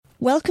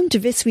Welcome to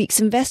this week's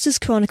Investors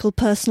Chronicle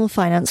Personal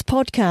Finance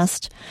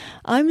podcast.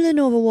 I'm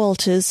Lenora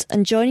Walters,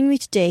 and joining me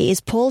today is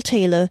Paul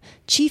Taylor,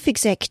 Chief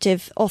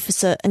Executive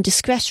Officer and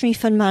Discretionary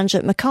Fund Manager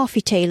at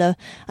McCarthy Taylor,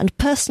 and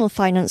personal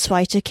finance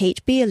writer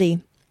Kate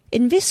Beerley.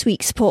 In this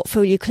week's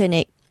Portfolio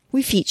Clinic,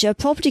 we feature a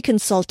property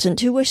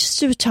consultant who wishes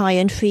to retire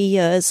in 3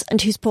 years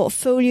and whose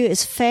portfolio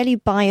is fairly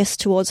biased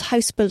towards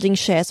house building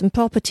shares and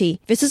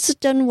property. This has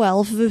done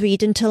well for the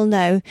read until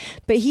now,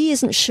 but he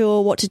isn't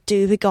sure what to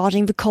do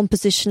regarding the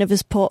composition of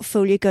his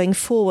portfolio going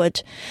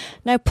forward.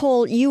 Now,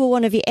 Paul, you were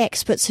one of the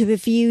experts who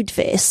reviewed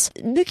this.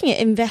 Looking at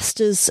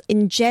investors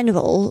in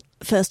general,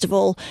 first of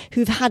all,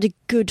 who've had a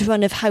good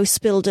run of house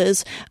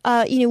builders,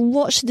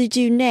 what should they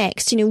do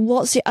next?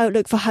 What's the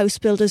outlook for house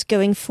builders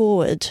going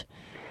forward?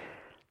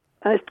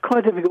 It's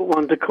quite a difficult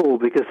one to call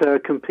because there are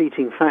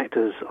competing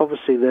factors.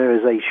 Obviously, there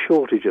is a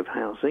shortage of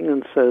housing,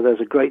 and so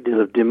there's a great deal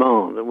of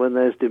demand. And when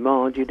there's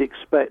demand, you'd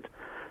expect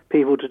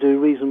people to do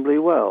reasonably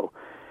well.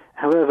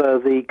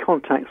 However, the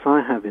contacts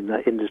I have in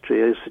that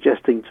industry are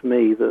suggesting to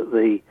me that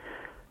the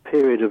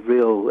period of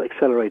real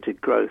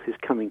accelerated growth is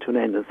coming to an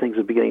end and things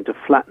are beginning to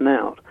flatten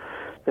out.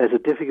 There's a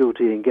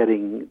difficulty in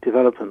getting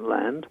development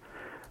land,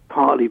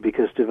 partly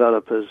because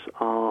developers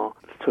are,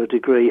 to a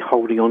degree,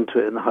 holding on to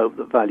it in the hope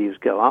that values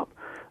go up,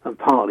 and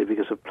partly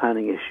because of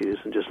planning issues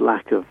and just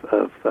lack of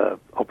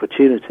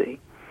opportunity.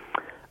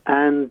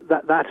 And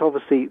that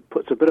obviously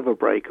puts a bit of a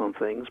brake on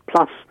things.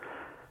 Plus,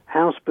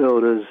 house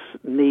builders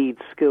need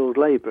skilled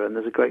labour, and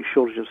there's a great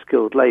shortage of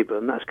skilled labour,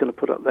 and that's going to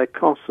put up their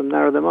costs and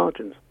narrow their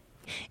margins.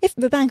 If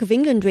the Bank of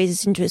England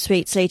raises interest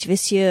rates later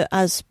this year,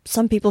 as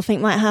some people think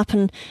might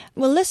happen,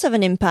 will this have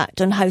an impact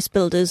on house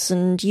builders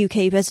and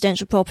UK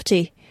residential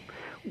property?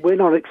 We're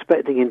not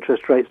expecting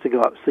interest rates to go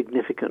up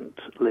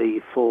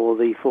significantly for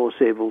the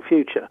foreseeable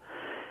future.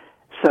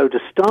 So to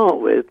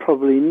start with,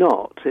 probably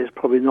not. It's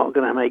probably not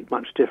going to make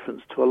much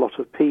difference to a lot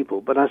of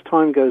people. But as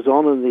time goes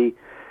on and the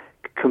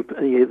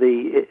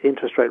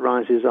interest rate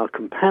rises are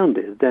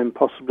compounded, then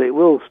possibly it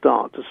will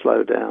start to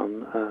slow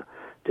down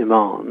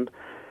demand.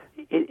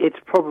 It's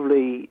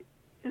probably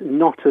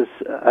not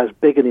as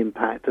big an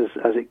impact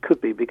as it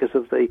could be because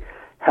of the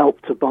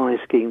help to buy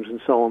schemes and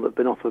so on that have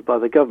been offered by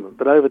the government.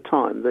 But over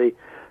time, the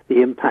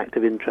impact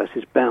of interest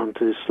is bound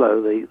to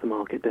slow the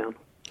market down.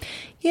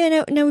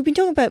 Yeah, now we've been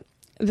talking about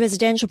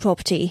residential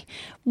property.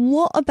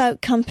 What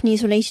about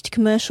companies related to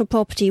commercial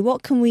property?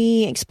 What can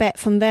we expect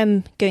from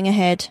them going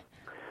ahead?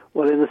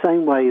 Well, in the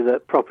same way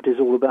that property is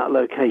all about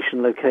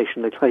location,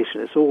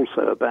 it's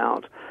also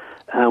about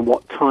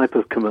what type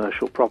of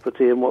commercial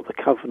property and what the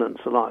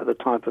covenants are like, the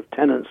type of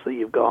tenants that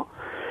you've got.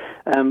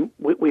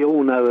 We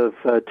all know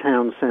of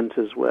town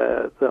centres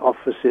where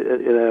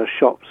there are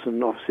shops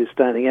and offices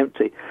standing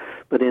empty.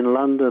 But in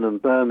London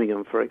and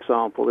Birmingham, for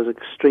example, there's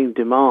extreme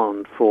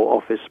demand for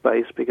office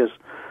space because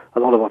a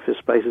lot of office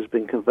space has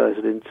been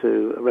converted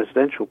into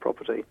residential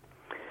property.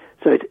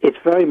 So it's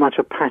very much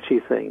a patchy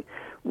thing.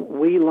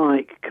 We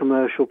like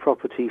commercial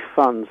property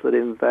funds that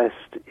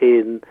invest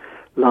in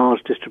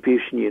large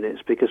distribution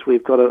units because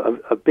we've got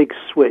a big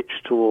switch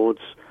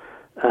towards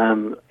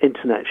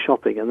internet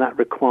shopping, and that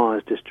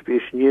requires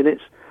distribution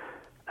units.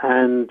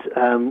 And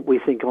we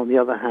think, on the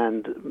other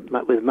hand,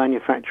 with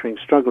manufacturing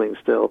struggling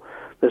still,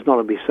 there's not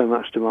going to be so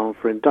much demand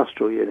for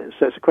industrial units.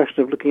 So it's a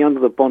question of looking under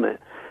the bonnet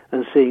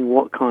and seeing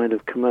what kind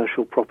of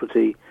commercial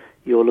property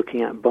you're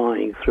looking at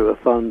buying through a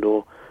fund,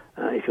 or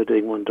if you're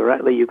doing one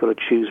directly, you've got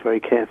to choose very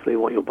carefully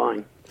what you're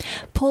buying.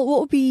 Paul, what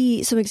would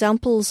be some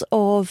examples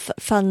of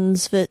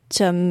funds that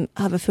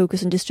have a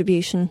focus on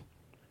distribution?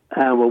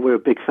 Well, we're a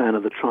big fan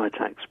of the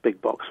Tritax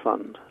Big Box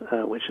Fund,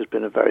 which has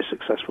been a very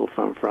successful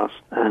fund for us,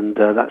 and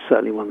that's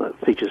certainly one that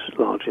features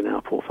largely in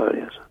our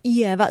portfolios.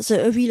 Yeah, that's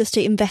a real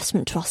estate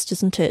investment trust,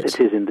 isn't it? It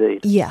is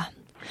indeed. Yeah.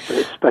 But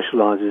it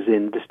specialises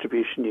in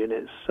distribution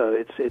units, so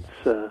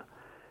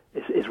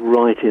it's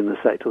right in the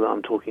sector that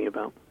I'm talking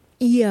about.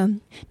 Yeah.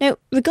 Now,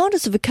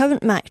 regardless of the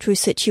current macro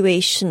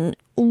situation,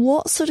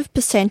 what sort of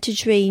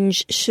percentage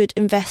range should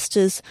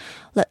investors,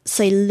 let's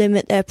say,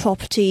 limit their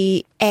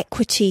property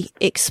equity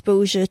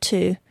exposure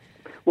to?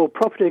 Well,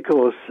 property, of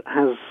course,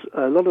 has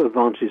a lot of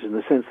advantages in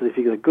the sense that if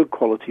you've got a good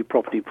quality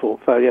property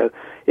portfolio,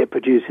 it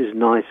produces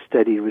nice,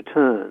 steady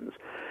returns.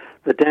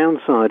 The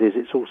downside is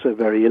it's also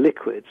very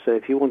illiquid. So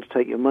if you want to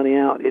take your money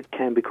out, it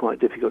can be quite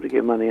difficult to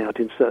get money out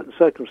in certain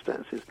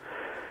circumstances.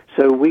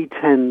 So we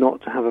tend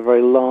not to have a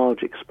very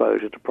large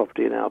exposure to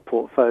property in our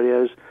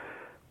portfolios.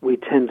 We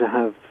tend to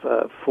have,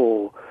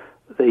 for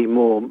the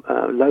more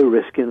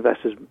low-risk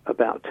investors,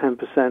 about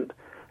 10%,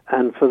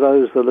 and for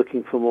those that are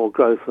looking for more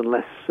growth and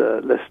less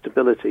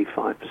stability,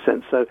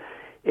 5%. So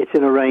it's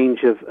in a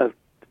range of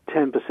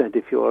 10%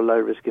 if you're a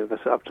low-risk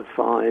investor, up to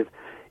 5%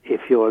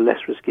 if you're a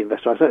less risky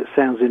investor. I know it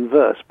sounds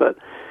inverse, but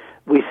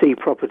we see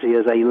property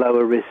as a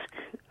lower-risk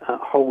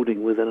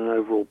holding within an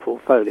overall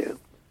portfolio.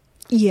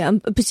 Yeah,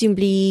 and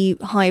presumably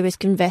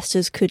high-risk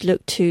investors could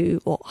look to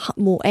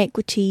more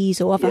equities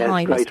or other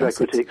high-risk greater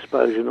equity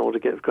exposure in order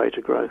to get greater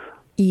growth.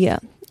 Yeah,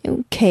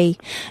 okay.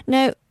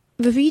 Now,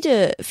 the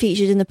reader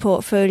featured in the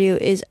portfolio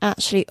is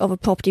actually of a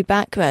property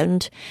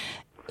background.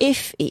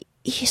 If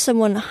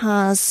someone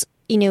has,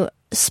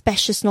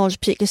 specialist knowledge of a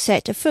particular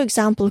sector, for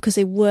example, because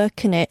they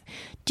work in it,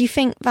 do you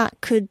think that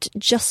could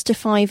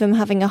justify them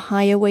having a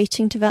higher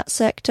weighting to that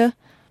sector?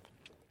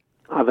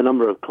 I have a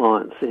number of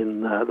clients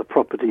in the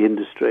property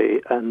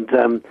industry, and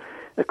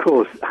of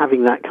course,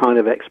 having that kind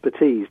of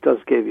expertise does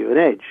give you an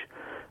edge,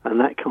 and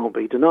that can't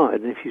be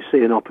denied. And if you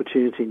see an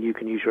opportunity and you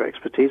can use your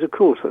expertise, of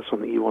course, that's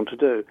something you want to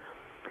do.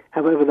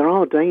 However, there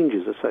are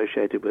dangers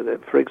associated with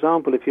it. For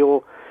example, if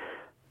your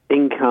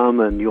income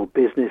and your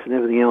business and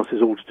everything else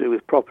is all to do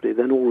with property,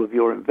 then all of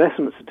your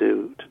investments are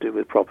to do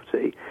with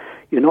property.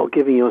 You're not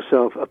giving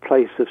yourself a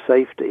place of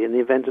safety in the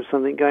event of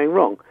something going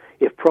wrong.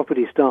 If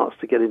property starts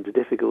to get into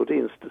difficulty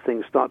and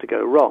things start to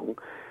go wrong,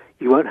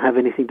 you won't have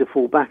anything to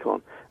fall back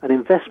on. An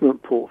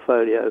investment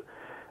portfolio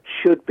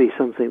should be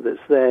something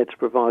that's there to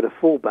provide a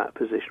fallback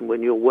position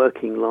when your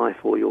working life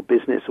or your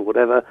business or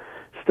whatever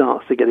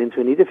starts to get into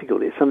any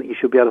difficulty. It's something you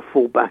should be able to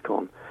fall back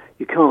on.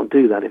 You can't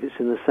do that if it's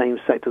in the same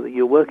sector that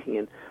you're working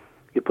in.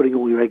 You're putting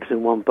all your eggs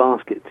in one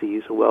basket, to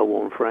use a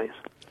well-worn phrase.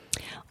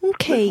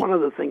 Okay. There's one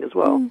other thing as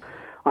well.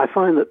 I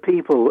find that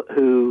people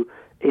who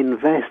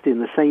invest in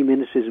the same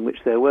industries in which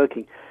they're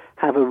working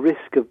have a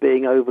risk of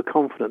being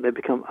overconfident. They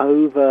become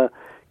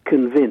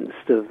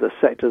over-convinced of the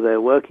sector they're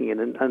working in,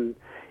 and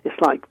it's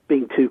like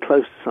being too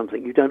close to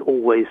something. You don't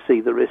always see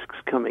the risks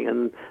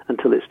coming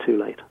until it's too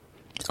late.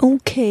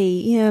 Okay,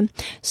 yeah.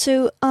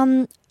 So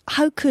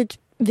how could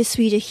this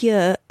reader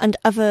here and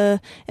other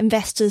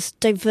investors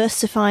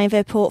diversify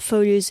their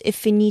portfolios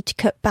if they need to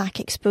cut back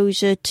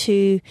exposure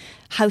to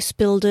house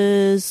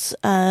builders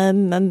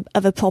and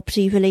other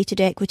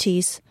property-related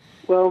equities?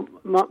 Well,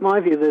 my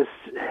view,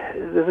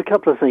 there's a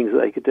couple of things that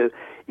they could do.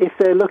 If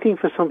they're looking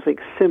for something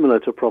similar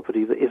to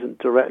property that isn't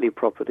directly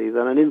property,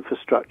 then an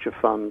infrastructure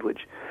fund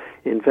which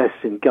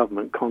invests in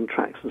government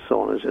contracts and so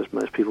on, as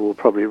most people will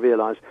probably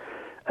realise,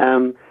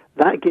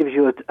 that gives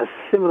you a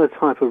similar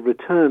type of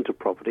return to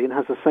property and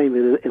has the same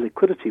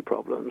illiquidity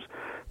problems,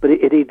 but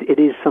it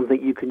is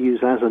something you can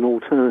use as an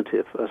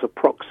alternative, as a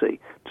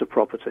proxy to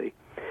property.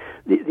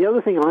 The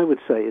other thing I would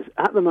say is,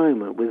 at the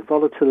moment, with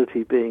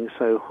volatility being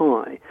so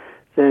high,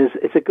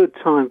 it's a good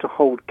time to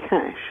hold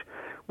cash.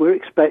 We're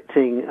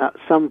expecting at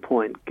some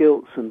point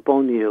gilts and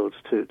bond yields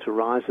to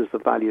rise as the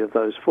value of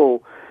those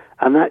fall,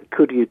 and that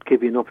could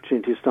give you an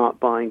opportunity to start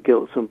buying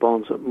gilts and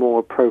bonds at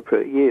more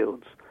appropriate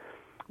yields.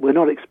 We're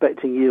not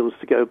expecting yields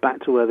to go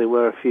back to where they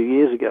were a few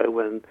years ago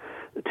when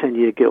the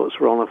 10-year gilts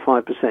were on a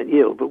 5%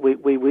 yield, but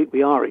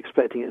we are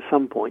expecting at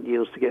some point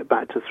yields to get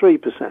back to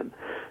 3%,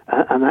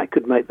 and that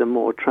could make them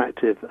more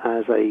attractive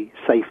as a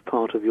safe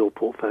part of your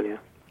portfolio.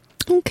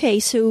 Okay,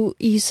 so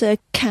you say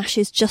cash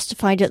is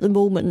justified at the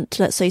moment,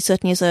 let's say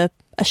certainly as a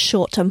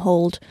short-term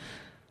hold.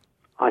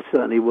 I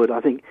certainly would.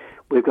 I think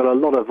we've got a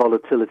lot of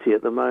volatility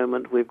at the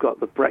moment. We've got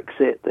the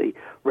Brexit, the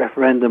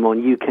referendum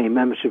on UK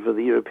membership of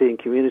the European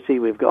community.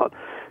 We've got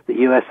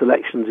the US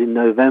elections in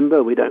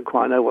November. We don't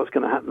quite know what's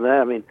going to happen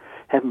there. I mean,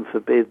 heaven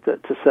forbid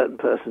that a certain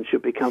person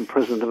should become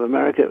president of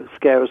America. It would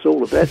scare us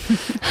all a bit.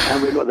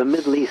 And we've got the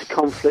Middle East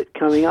conflict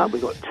coming up.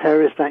 We've got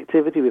terrorist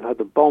activity. We've had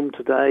the bomb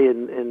today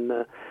in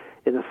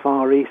the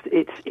Far East.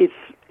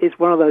 It's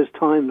one of those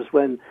times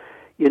when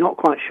you're not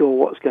quite sure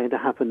what's going to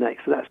happen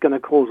next. So that's going to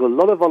cause a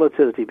lot of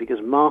volatility because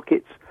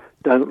markets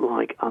don't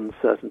like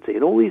uncertainty.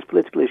 And all these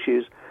political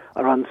issues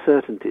are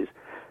uncertainties.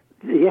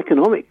 The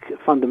economic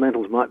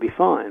fundamentals might be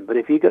fine, but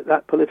if you get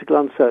that political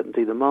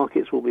uncertainty, the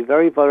markets will be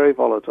very, very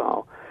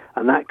volatile,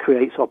 and that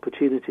creates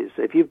opportunities.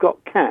 So if you've got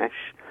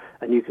cash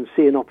and you can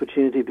see an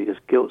opportunity because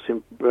gilts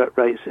in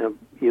rates,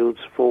 yields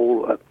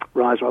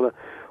rise,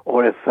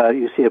 or if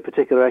you see a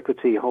particular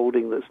equity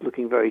holding that's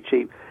looking very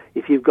cheap,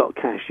 if you've got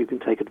cash, you can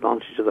take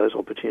advantage of those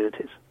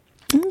opportunities.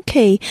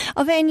 Okay.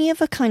 Are there any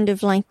other kind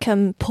of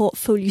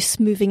portfolio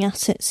smoothing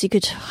assets you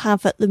could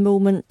have at the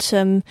moment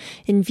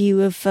in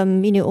view of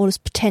all this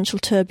potential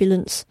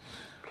turbulence?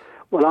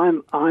 Well,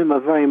 I'm a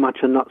very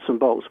much a nuts and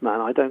bolts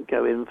man. I don't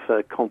go in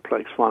for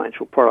complex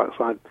financial products.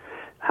 I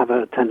have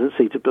a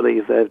tendency to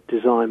believe they're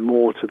designed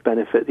more to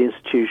benefit the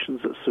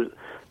institutions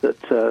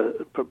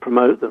that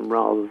promote them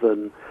rather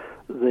than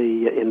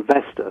the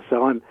investor.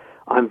 So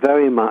I'm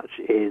very much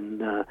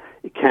in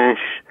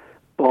cash,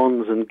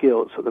 bonds and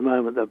gilts. At the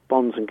moment, the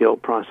bonds and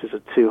gilt prices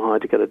are too high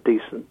to get a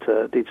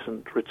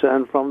decent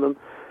return from them,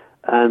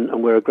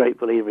 and we're a great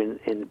believer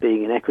in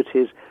being in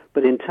equities.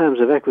 But in terms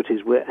of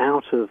equities, we're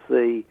out of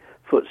the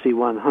FTSE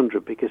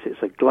 100 because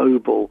it's a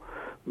global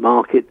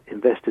market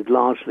invested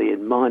largely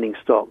in mining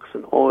stocks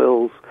and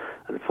oils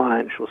and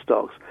financial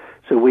stocks.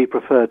 So we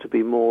prefer to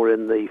be more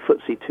in the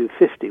FTSE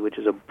 250, which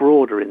is a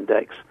broader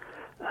index,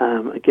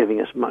 giving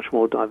us much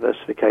more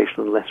diversification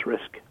and less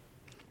risk.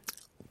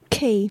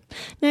 Okay.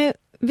 Now,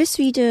 this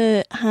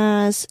reader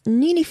has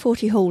nearly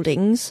 40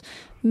 holdings.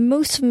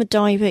 Most of them are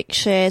direct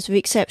shares, with the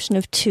exception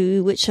of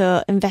 2, which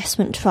are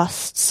investment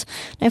trusts.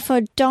 Now, for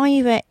a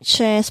direct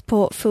shares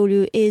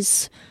portfolio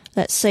is,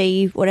 let's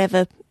say,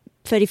 whatever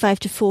 35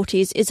 to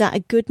 40s, is that a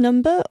good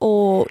number,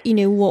 or,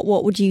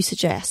 what would you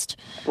suggest?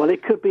 Well,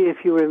 it could be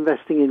if you were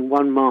investing in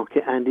one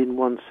market and in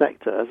one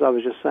sector, as I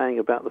was just saying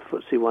about the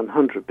FTSE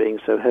 100 being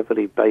so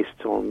heavily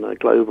based on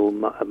global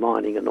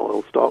mining and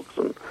oil stocks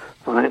and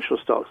financial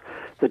stocks.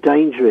 The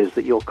danger is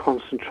that your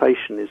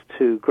concentration is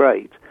too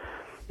great.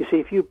 You see,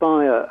 if you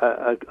buy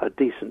a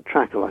decent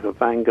tracker like a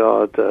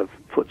Vanguard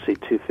FTSE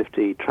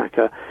 250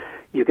 tracker,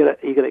 you get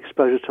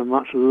exposure to a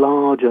much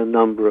larger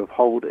number of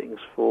holdings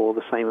for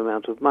the same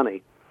amount of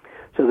money.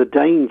 So the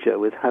danger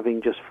with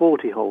having just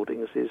 40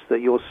 holdings is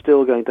that you're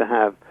still going to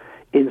have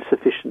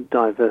insufficient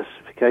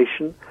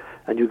diversification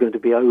and you're going to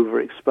be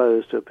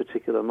overexposed to a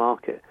particular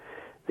market.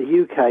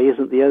 The UK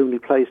isn't the only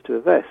place to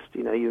invest.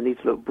 You need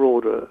to look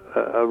broader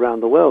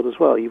around the world as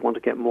well. You want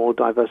to get more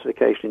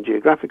diversification in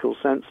geographical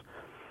sense,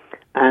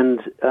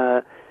 and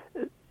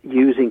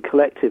using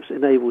collectives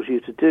enables you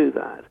to do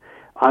that.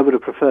 I would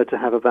have preferred to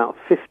have about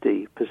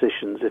 50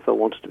 positions if I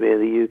wanted to be in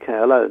the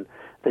UK alone.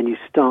 Then you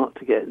start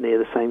to get near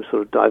the same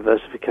sort of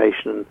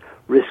diversification and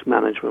risk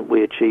management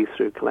we achieve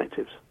through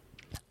collectives.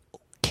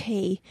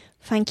 Okay,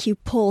 thank you,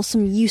 Paul.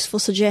 Some useful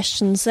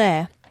suggestions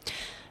there.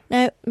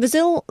 Now,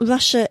 Brazil,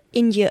 Russia,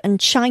 India and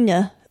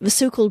China, the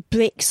so-called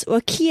BRICS, were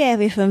a key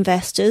area for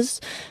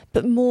investors,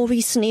 but more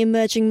recently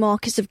emerging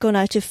markets have gone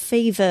out of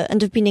favour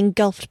and have been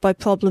engulfed by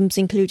problems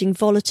including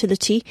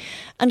volatility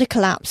and a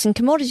collapse in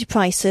commodity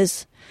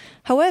prices.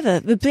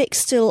 However, the BRICS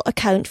still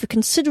account for a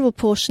considerable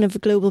portion of the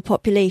global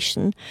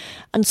population,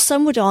 and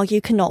some would argue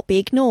cannot be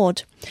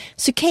ignored.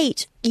 So,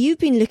 Kate, you've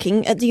been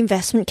looking at the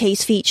investment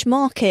case for each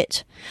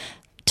market.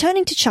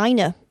 Turning to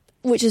China,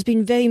 which has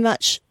been very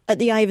much at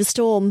the eye of the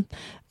storm,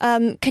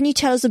 can you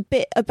tell us a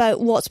bit about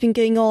what's been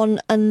going on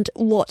and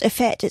what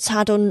effect it's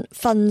had on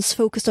funds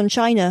focused on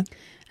China?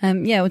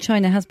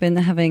 China has been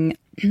having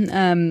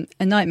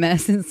a nightmare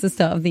since the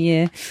start of the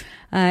year.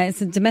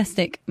 It's a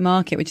domestic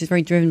market which is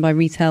very driven by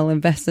retail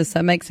investors,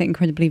 so it makes it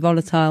incredibly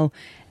volatile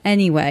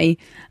anyway.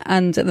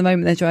 And at the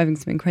moment, they're driving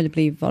some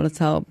incredibly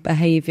volatile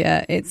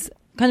behaviour. It's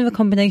kind of a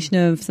combination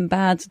of some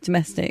bad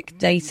domestic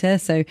data,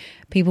 so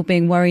people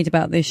being worried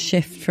about this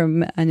shift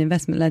from an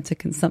investment-led to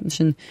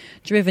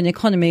consumption-driven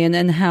economy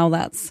and how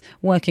that's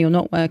working or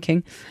not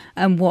working,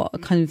 and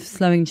what kind of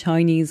slowing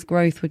Chinese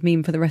growth would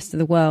mean for the rest of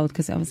the world,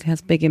 because it obviously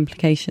has big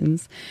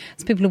implications.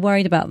 So people are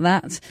worried about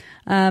that.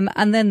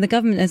 And then the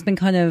government has been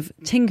kind of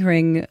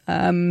tinkering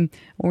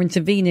or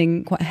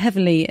intervening quite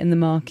heavily in the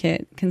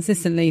market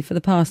consistently for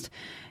the past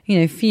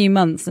few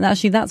months. And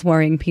actually that's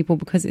worrying people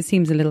because it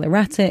seems a little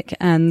erratic,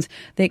 and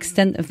the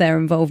extent of their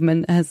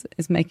involvement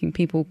is making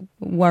people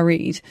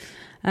worried.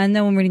 And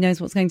no one really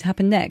knows what's going to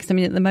happen next. I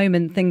mean, at the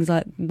moment, things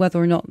like whether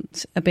or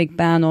not a big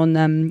ban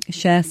on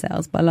share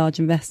sales by large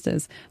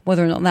investors,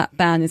 whether or not that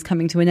ban is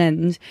coming to an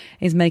end,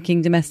 is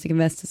making domestic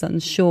investors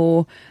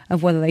unsure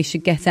of whether they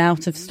should get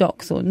out of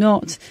stocks or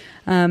not.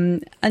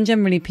 And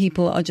generally,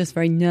 people are just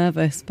very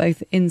nervous,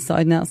 both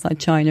inside and outside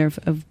China,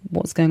 of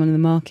what's going on in the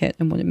market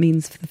and what it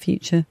means for the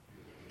future.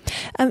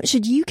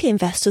 Should UK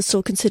investors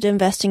still consider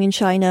investing in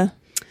China?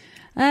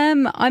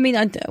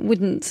 I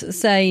wouldn't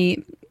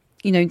say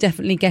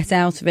definitely get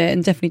out of it,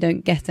 and definitely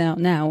don't get out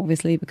now,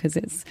 obviously, because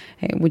it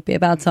would be a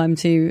bad time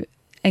to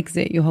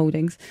exit your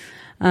holdings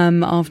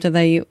after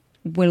they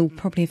will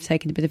probably have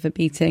taken a bit of a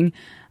beating.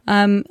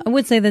 I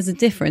would say there's a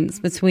difference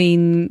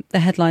between the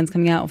headlines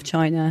coming out of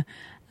China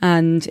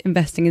and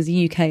investing as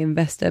a UK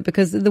investor,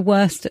 because the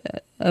worst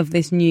of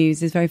this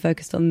news is very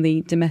focused on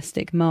the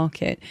domestic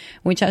market,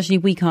 which actually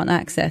we can't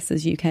access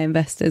as UK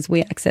investors.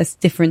 We access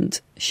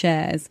different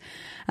shares.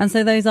 And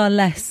so those are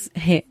less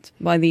hit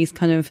by these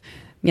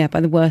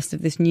by the worst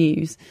of this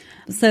news.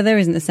 So there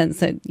isn't a sense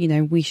that,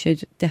 we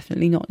should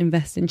definitely not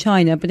invest in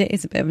China, but it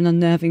is a bit of an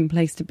unnerving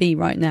place to be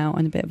right now,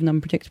 and a bit of an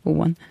unpredictable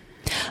one.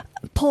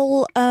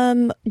 Paul,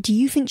 do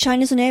you think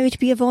China's an area to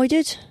be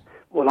avoided?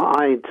 Well,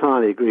 I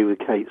entirely agree with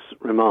Kate's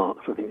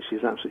remarks. I think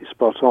she's absolutely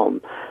spot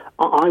on.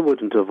 I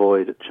wouldn't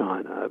avoid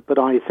China, but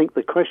I think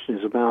the question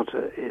is about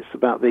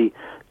the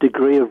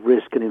degree of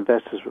risk an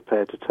investor is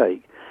prepared to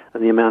take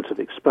and the amount of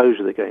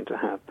exposure they're going to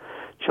have.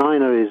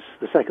 China is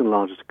the second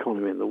largest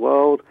economy in the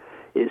world.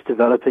 It's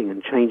developing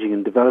and changing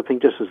and developing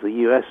just as the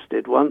US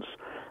did once,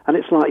 and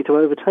it's likely to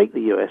overtake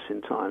the US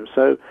in time.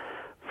 So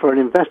for an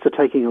investor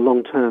taking a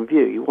long-term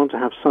view, you want to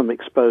have some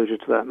exposure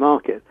to that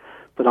market.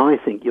 But I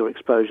think your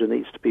exposure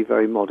needs to be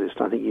very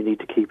modest. I think you need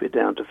to keep it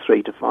down to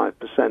 3 to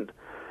 5%.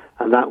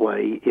 And that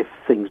way, if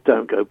things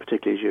don't go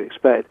particularly as you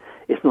expect,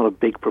 it's not a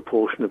big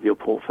proportion of your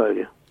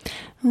portfolio.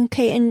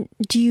 Okay, and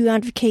do you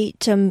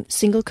advocate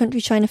single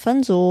country China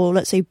funds, or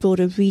let's say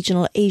broader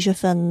regional Asia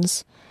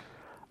funds?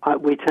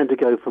 We tend to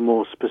go for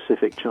more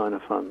specific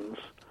China funds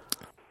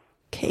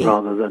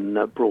rather than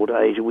broader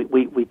Asia.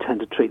 We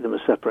tend to treat them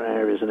as separate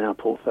areas in our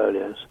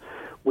portfolios.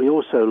 We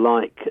also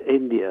like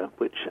India,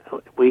 which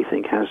we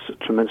think has a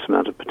tremendous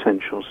amount of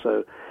potential.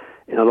 So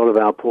in a lot of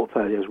our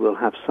portfolios, we'll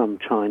have some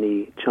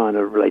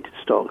China-related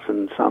stocks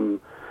and some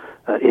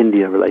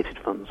India-related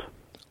funds.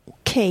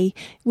 UK,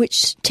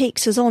 which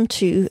takes us on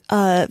to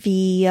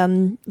the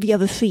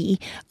other three.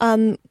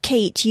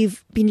 Kate,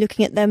 you've been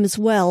looking at them as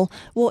well.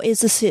 What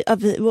is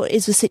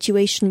the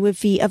situation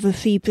with the other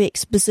three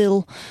BRICS,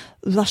 Brazil,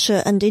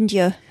 Russia and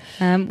India?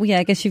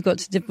 I guess you've got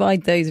to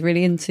divide those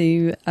really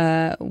into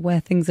where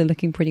things are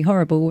looking pretty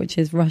horrible, which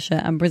is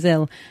Russia and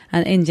Brazil,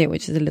 and India,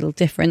 which is a little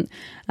different.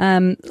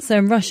 So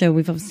in Russia,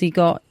 we've obviously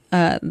got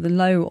the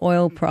low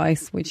oil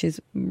price, which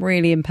is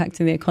really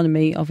impacting the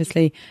economy.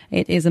 Obviously,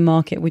 it is a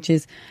market which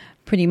is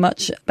pretty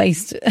much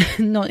based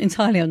not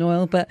entirely on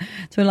oil, but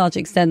to a large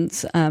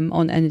extent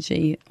on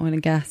energy, oil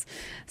and gas.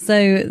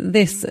 So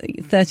this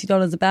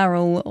 $30 a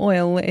barrel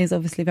oil is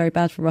obviously very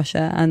bad for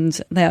Russia, and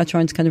they are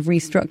trying to kind of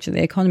restructure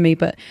the economy,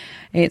 but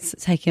it's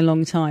taking a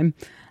long time.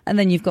 And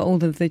then you've got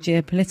all of the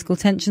geopolitical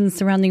tensions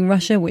surrounding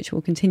Russia, which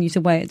will continue to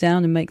weigh it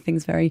down and make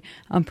things very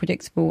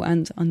unpredictable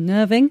and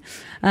unnerving.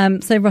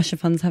 So Russia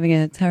funds having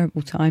a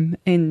terrible time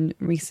in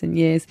recent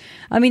years.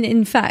 I mean,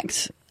 in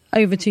fact,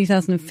 over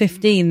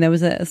 2015, there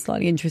was a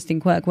slightly interesting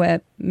quirk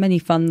where many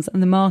funds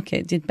and the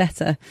market did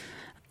better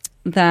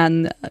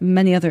than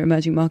many other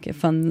emerging market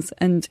funds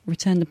and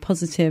returned a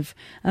positive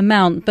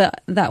amount.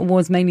 But that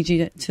was mainly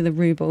due to the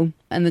ruble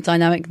and the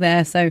dynamic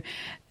there. So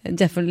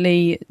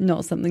definitely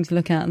not something to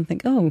look at and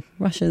think, oh,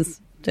 Russia's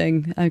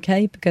doing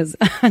okay, because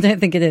I don't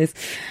think it is.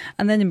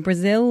 And then in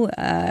Brazil,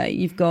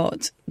 you've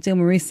got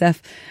Dilma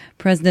Rousseff,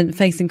 president,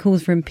 facing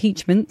calls for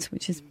impeachment,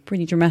 which is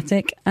pretty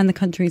dramatic, and the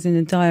country's in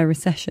a dire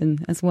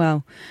recession as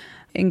well.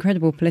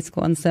 Incredible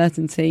political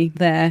uncertainty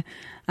there,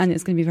 and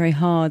it's going to be very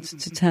hard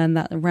to turn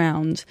that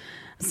around.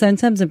 So in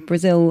terms of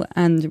Brazil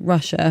and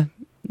Russia,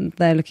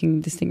 they're looking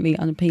distinctly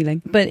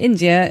unappealing. But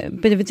India, a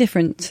bit of a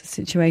different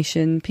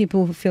situation.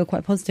 People feel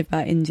quite positive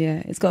about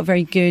India. It's got a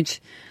very good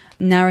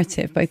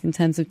narrative, both in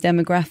terms of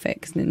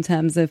demographics and in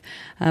terms of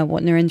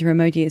what Narendra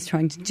Modi is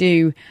trying to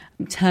do,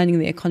 turning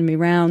the economy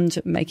around,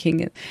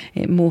 making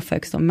it more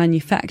focused on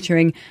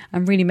manufacturing,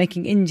 and really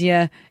making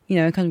India,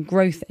 a kind of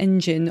growth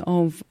engine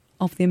of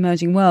the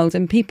emerging world.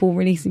 And people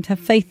really seem to have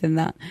faith in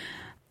that.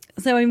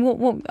 So, I mean,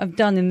 what I've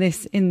done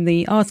in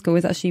the article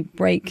is actually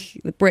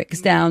break the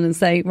BRICS down and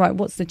say, right,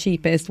 what's the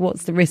cheapest,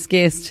 what's the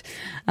riskiest,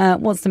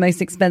 what's the most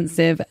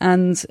expensive?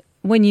 And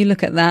when you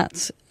look at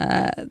that,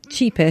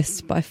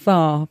 cheapest by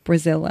far,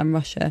 Brazil and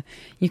Russia,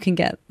 you can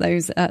get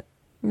those at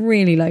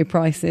really low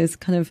prices,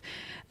 kind of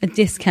a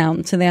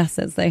discount to the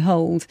assets they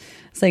hold.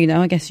 So,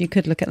 I guess you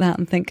could look at that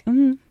and think,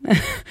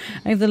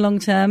 over the long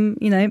term,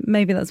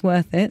 maybe that's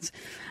worth it.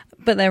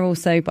 But they're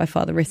also by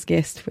far the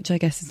riskiest, which I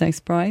guess is no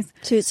surprise.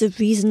 So it's a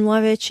reason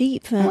why they're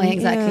cheap.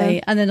 Exactly.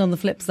 Yeah. And then on the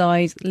flip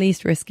side,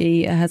 least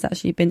risky has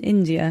actually been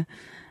India,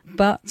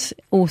 but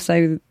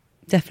also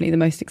definitely the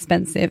most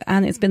expensive,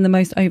 and it's been the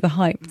most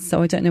overhyped.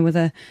 So I don't know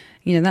whether,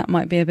 that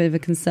might be a bit of a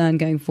concern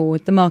going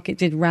forward. The market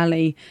did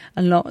rally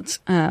a lot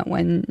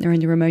when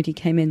Narendra Modi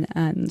came in,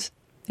 and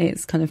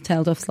it's kind of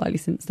tailed off slightly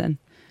since then.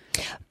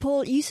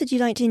 Paul, you said you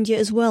liked India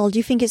as well. Do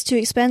you think it's too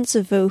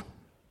expensive, though?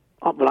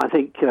 Well, I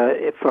think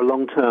for a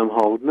long-term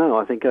hold, no.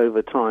 I think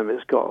over time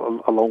it's got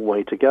a long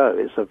way to go.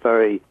 It's a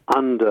very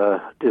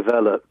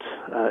underdeveloped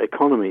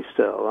economy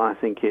still. I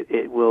think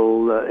it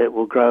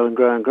will grow and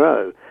grow and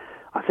grow.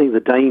 I think the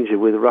danger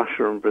with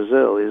Russia and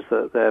Brazil is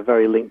that they're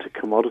very linked to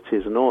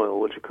commodities and oil,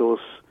 which of course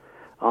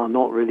are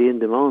not really in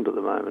demand at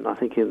the moment. I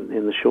think in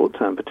the short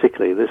term,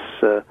 particularly,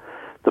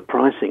 the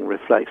pricing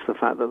reflects the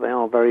fact that they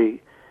are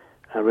very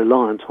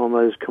reliant on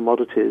those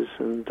commodities,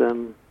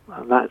 and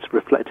that's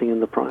reflecting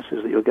in the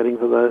prices that you're getting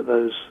for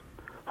those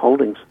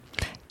holdings.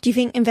 Do you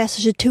think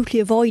investors should totally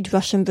avoid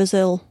Russia and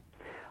Brazil?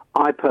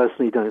 I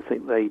personally don't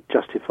think they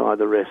justify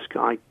the risk.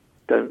 I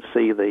don't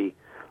see the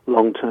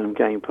long-term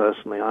gain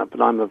personally,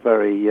 but I'm a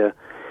very,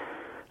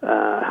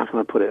 how can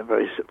I put it, a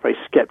very, very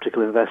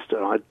sceptical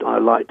investor. I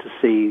like to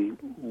see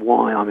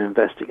why I'm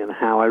investing and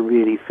how I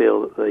really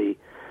feel that the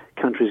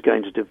country is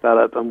going to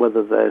develop, and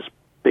whether there's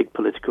big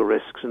political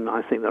risks, and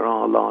I think there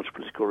are large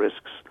political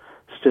risks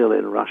still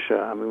in Russia.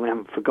 I mean, we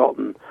haven't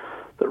forgotten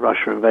that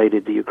Russia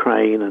invaded the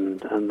Ukraine,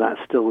 and that's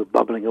still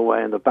bubbling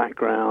away in the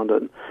background,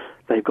 and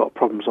they've got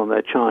problems on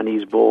their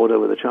Chinese border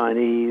with the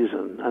Chinese,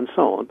 and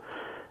so on.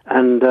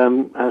 And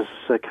as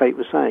Kate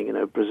was saying,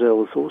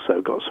 Brazil has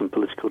also got some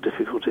political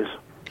difficulties.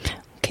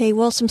 Okay,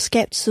 well, some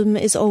scepticism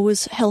is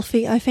always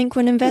healthy, I think,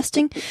 when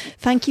investing.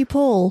 Thank you,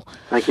 Paul.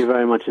 Thank you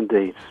very much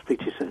indeed. Speak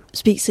to you soon.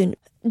 Speak soon.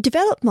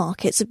 Developed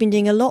markets have been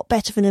doing a lot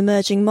better than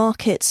emerging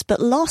markets, but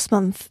last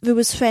month there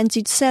was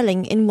frenzied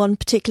selling in one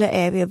particular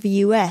area of the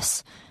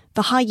US,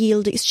 the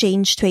high-yield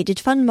exchange-traded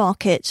fund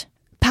market.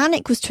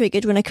 Panic was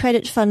triggered when a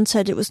credit fund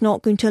said it was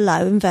not going to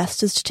allow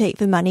investors to take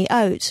their money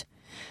out.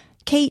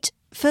 Kate,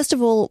 first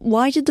of all,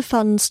 why did the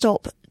fund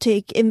stop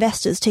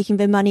investors taking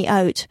their money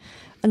out?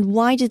 And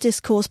why did this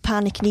cause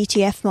panic in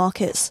ETF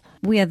markets?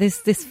 Well, yeah,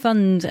 this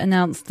fund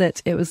announced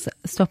that it was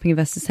stopping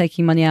investors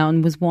taking money out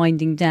and was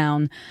winding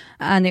down.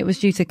 And it was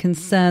due to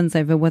concerns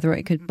over whether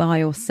it could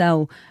buy or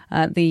sell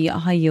the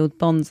high yield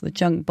bonds, the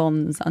junk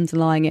bonds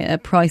underlying it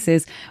at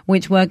prices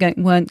which weren't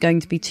going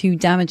to be too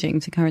damaging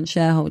to current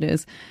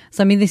shareholders.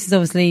 So, I mean, this is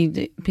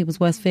obviously people's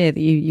worst fear, that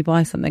you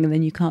buy something and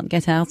then you can't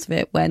get out of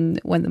it when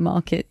the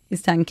market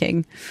is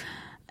tanking.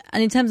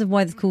 And in terms of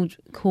why this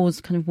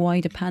caused kind of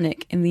wider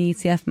panic in the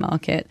ETF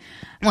market,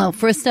 well,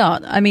 for a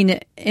start, I mean,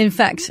 in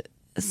fact,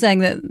 saying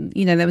that,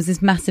 there was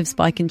this massive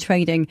spike in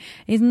trading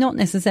is not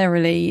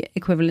necessarily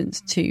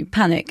equivalent to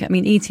panic. I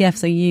mean,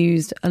 ETFs are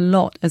used a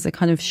lot as a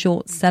kind of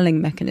short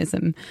selling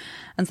mechanism.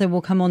 And so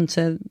we'll come on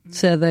to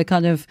the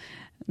kind of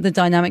the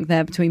dynamic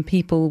there between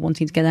people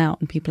wanting to get out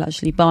and people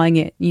actually buying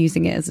it,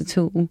 using it as a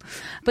tool.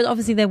 But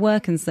obviously there were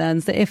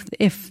concerns that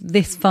if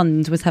this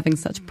fund was having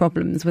such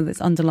problems with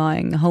its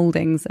underlying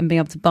holdings and being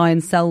able to buy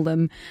and sell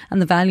them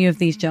and the value of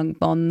these junk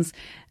bonds,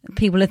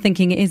 people are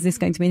thinking, is this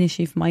going to be an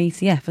issue for my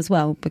ETF as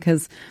well?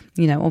 Because,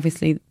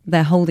 obviously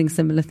they're holding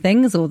similar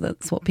things, or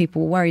that's what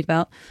people were worried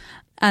about.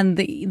 And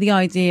the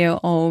idea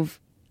of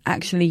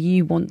actually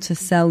you want to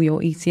sell your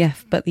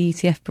ETF, but the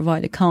ETF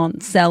provider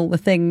can't sell the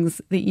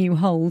things that you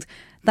hold,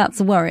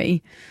 that's a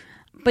worry.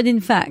 But in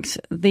fact,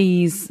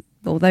 those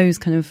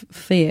kind of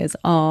fears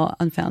are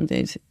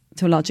unfounded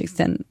to a large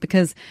extent,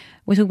 because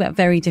we're talking about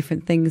very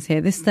different things here.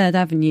 This Third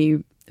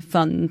Avenue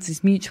fund,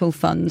 this mutual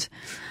fund,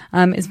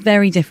 is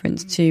very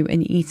different to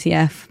an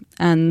ETF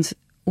and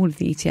all of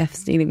the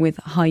ETFs dealing with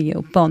high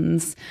yield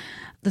bonds.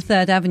 The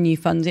Third Avenue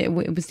fund, it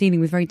was dealing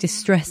with very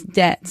distressed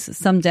debt.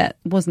 Some debt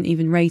wasn't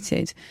even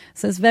rated.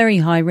 So it's very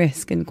high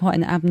risk and quite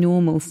an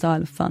abnormal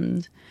style of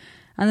fund.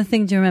 And the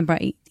thing to remember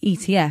about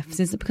ETFs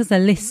is that because they're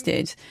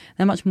listed,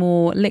 they're much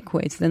more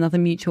liquid than other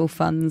mutual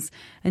funds.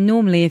 And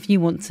normally, if you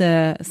want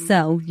to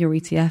sell your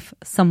ETF,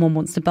 someone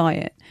wants to buy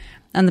it.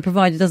 And the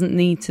provider doesn't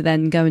need to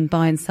then go and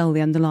buy and sell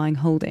the underlying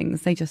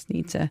holdings. They just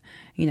need to,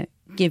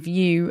 give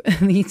you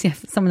the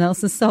ETF that someone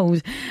else has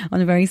sold on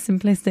a very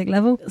simplistic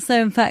level.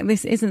 So, in fact,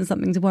 this isn't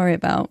something to worry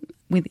about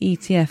with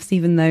ETFs,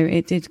 even though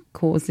it did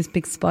cause this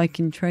big spike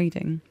in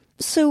trading.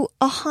 So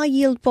are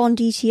high-yield bond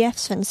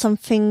ETFs then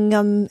something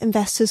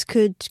investors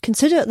could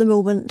consider at the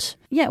moment?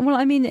 Yeah, well,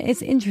 I mean,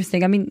 it's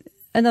interesting. I mean,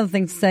 another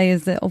thing to say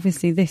is that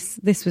obviously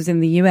this was in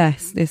the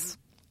US, this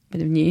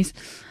bit of news.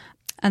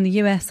 And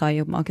the US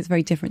high-yield market is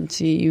very different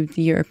to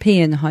the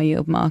European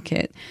high-yield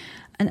market.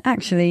 And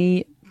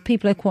actually,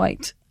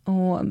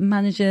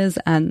 managers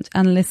and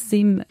analysts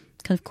seem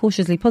kind of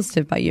cautiously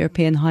positive about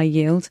European high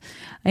yield.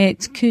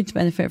 It could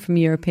benefit from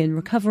European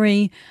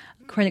recovery.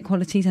 Credit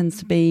quality tends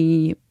to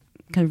be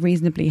kind of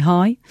reasonably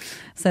high,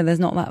 so there's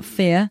not that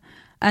fear.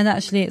 And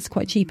actually, it's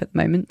quite cheap at the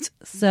moment.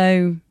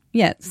 So,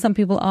 yeah, some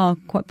people are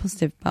quite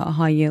positive about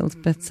high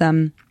yield, but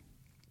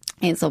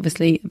it's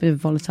obviously a bit of a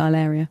volatile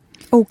area.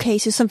 Okay,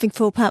 so something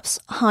for perhaps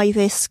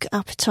high-risk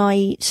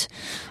appetite,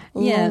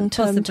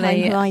 long-term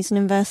time horizon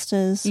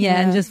investors.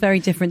 Yeah, and just very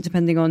different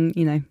depending on,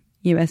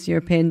 US,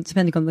 European,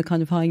 depending on the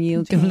kind of high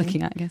yield you're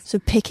looking at, I guess. So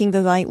picking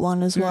the right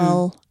one as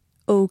well.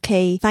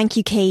 Okay, thank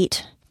you,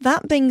 Kate.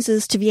 That brings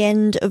us to the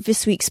end of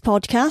this week's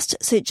podcast,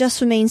 so it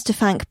just remains to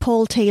thank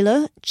Paul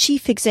Taylor,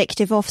 Chief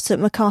Executive Officer at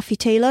McCarthy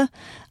Taylor,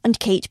 and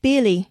Kate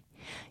Bailey.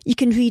 You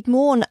can read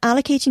more on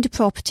allocating to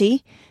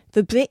property,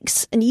 the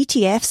BRICS and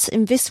ETFs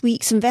in this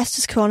week's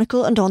Investors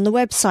Chronicle and on the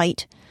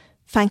website.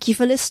 Thank you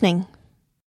for listening.